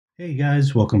Hey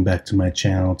guys, welcome back to my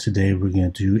channel. Today we're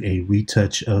going to do a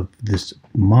retouch of this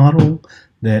model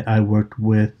that I worked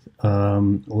with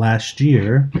last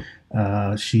year.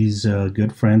 She's a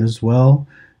good friend as well,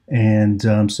 and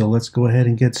so let's go ahead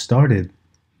and get started.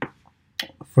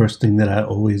 First thing that I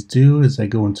always do is I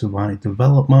go into my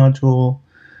develop module,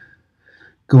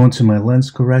 go into my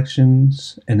lens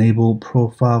corrections, enable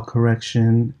profile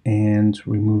correction, and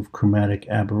remove chromatic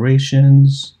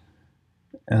aberrations.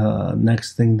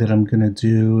 Next thing that I'm going to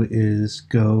do is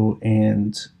go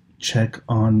and check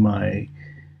on my,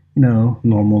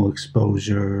 normal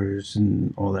exposures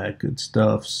and all that good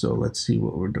stuff. So let's see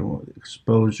what we're doing with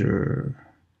exposure.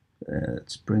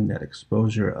 Let's bring that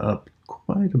exposure up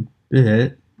quite a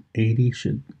bit. 80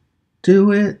 should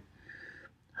do it.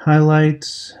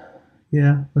 Highlights.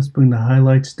 Yeah, let's bring the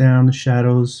highlights down. The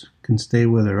shadows can stay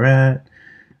where they're at.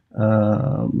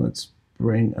 Let's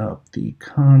bring up the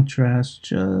contrast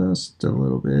just a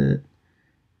little bit.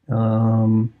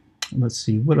 Let's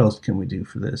see, what else can we do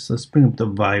for this? Let's bring up the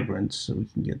vibrance so we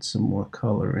can get some more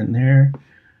color in there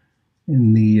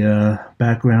in the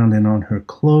background and on her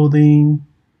clothing.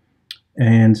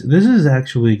 And this is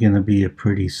actually going to be a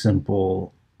pretty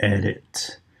simple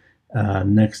edit.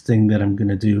 Next thing that I'm going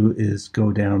to do is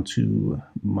go down to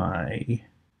my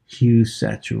hue,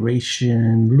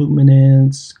 saturation,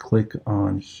 luminance, click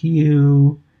on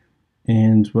hue,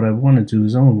 and what I want to do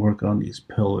is I want to work on these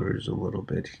pillars a little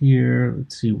bit here.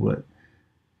 Let's see what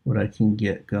I can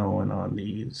get going on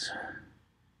these.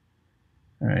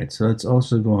 Alright, so that's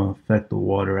also going to affect the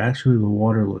water. Actually, the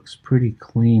water looks pretty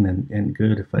clean and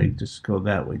good if I just go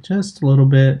that way just a little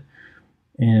bit.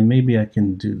 And maybe I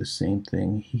can do the same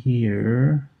thing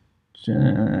here.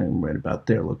 Right about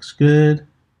there looks good.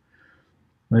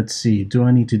 Let's see, do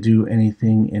I need to do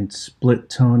anything in split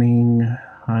toning,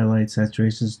 highlight,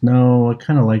 saturations? No, I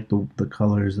kind of like the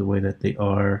colors the way that they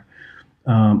are.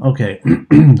 Okay,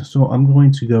 so I'm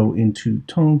going to go into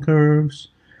tone curves,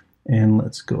 and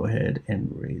let's go ahead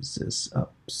and raise this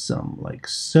up some like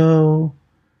so.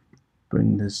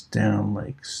 Bring this down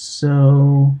like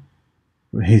so.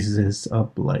 Raise this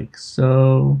up like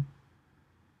so.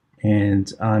 And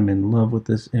I'm in love with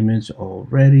this image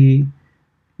already.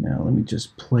 Now let me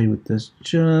just play with this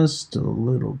just a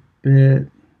little bit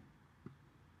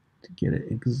to get it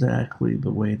exactly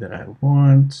the way that I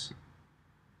want.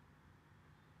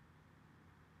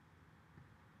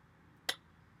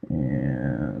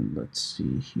 And let's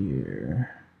see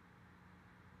here.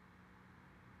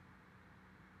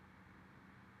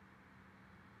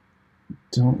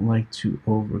 Don't like to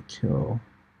overkill.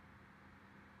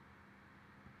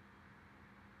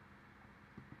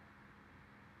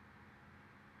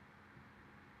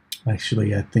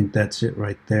 Actually, I think that's it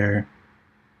right there.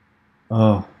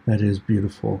 Oh, that is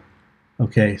beautiful.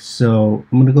 Okay, so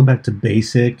I'm going to go back to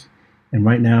basic. And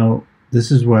right now,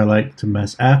 this is where I like to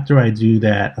mess. After I do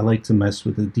that, I like to mess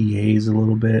with the dehaze a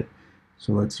little bit.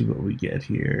 So let's see what we get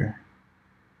here.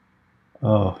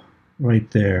 Oh, right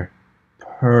there.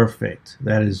 Perfect.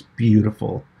 That is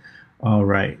beautiful. All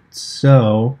right,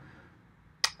 so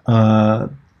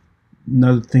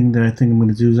another thing that I think I'm going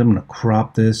to do is I'm going to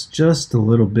crop this just a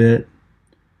little bit,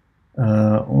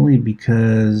 only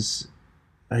because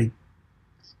I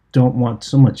don't want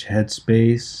so much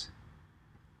headspace,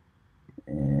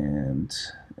 and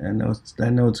I know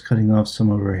it's cutting off some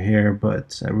of her hair,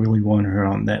 but I really want her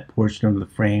on that portion of the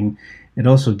frame. It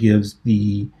also gives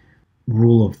the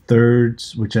rule of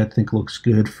thirds, which I think looks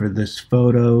good for this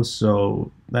photo,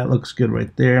 so that looks good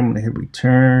right there. I'm going to hit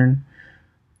return.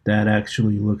 That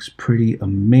actually looks pretty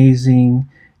amazing.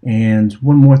 And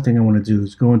one more thing I want to do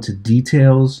is go into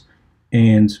details,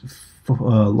 and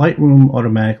Lightroom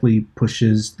automatically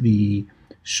pushes the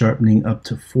sharpening up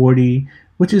to 40,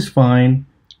 which is fine.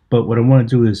 But what I want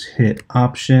to do is hit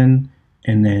option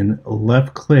and then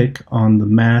left click on the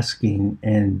masking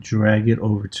and drag it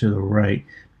over to the right,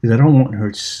 because I don't want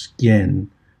her skin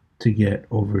to get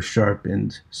over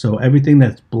sharpened. So everything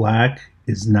that's black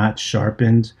is not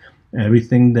sharpened.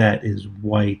 Everything that is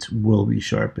white will be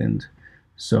sharpened.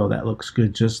 So that looks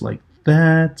good just like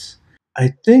that. I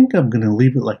think I'm gonna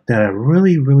leave it like that. I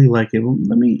really, really like it.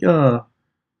 Let me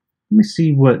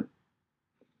see what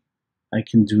I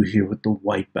can do here with the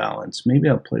white balance. Maybe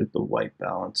I'll play with the white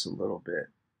balance a little bit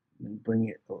and bring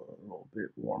it a little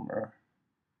bit warmer.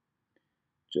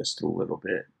 Just a little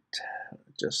bit,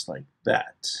 just like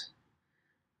that.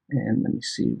 And let me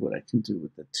see what I can do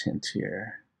with the tint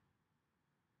here.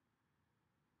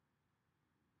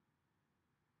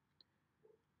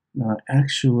 Now,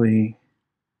 actually,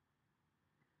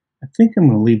 I think I'm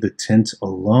going to leave the tint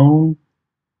alone,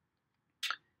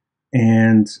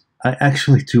 and I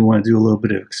actually do want to do a little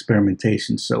bit of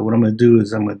experimentation. So what I'm going to do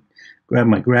is I'm going to grab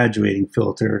my graduating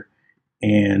filter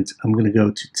and I'm going to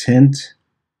go to tint.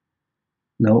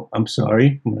 No, I'm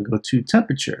sorry. I'm going to go to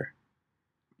temperature.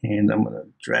 And I'm going to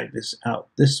drag this out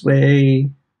this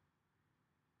way.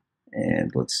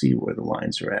 And let's see where the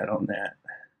lines are at on that.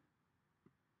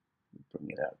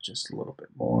 Bring it out just a little bit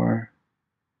more.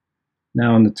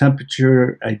 Now on the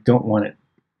temperature, I don't want it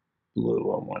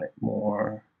blue. I want it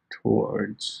more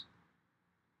towards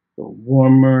the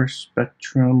warmer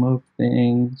spectrum of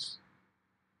things.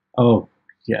 Oh,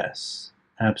 yes,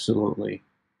 absolutely.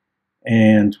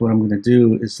 And what I'm going to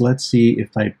do is let's see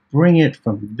if I bring it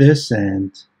from this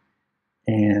end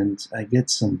and I get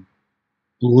some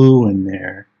blue in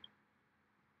there,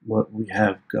 what we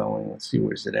have going. Let's see,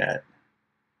 where's it at?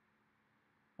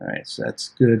 All right, so that's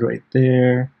good right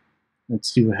there.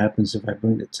 Let's see what happens if I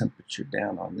bring the temperature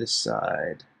down on this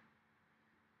side.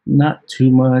 Not too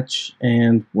much.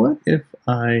 And what if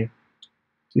I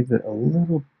give it a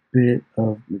little bit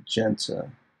of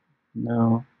magenta?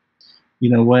 No. You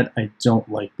know what? I don't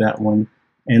like that one.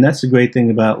 And that's the great thing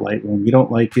about Lightroom. You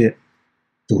don't like it,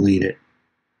 delete it.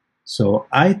 So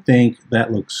I think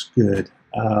that looks good.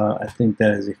 I think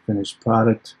that is a finished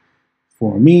product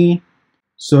for me.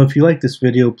 So if you like this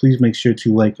video, please make sure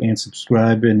to like and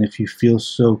subscribe. And if you feel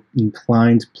so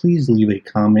inclined, please leave a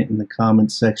comment in the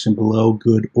comment section below,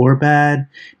 good or bad.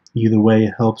 Either way,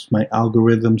 it helps my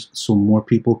algorithms so more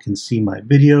people can see my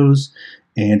videos.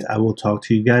 And I will talk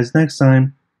to you guys next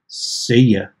time. See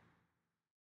ya.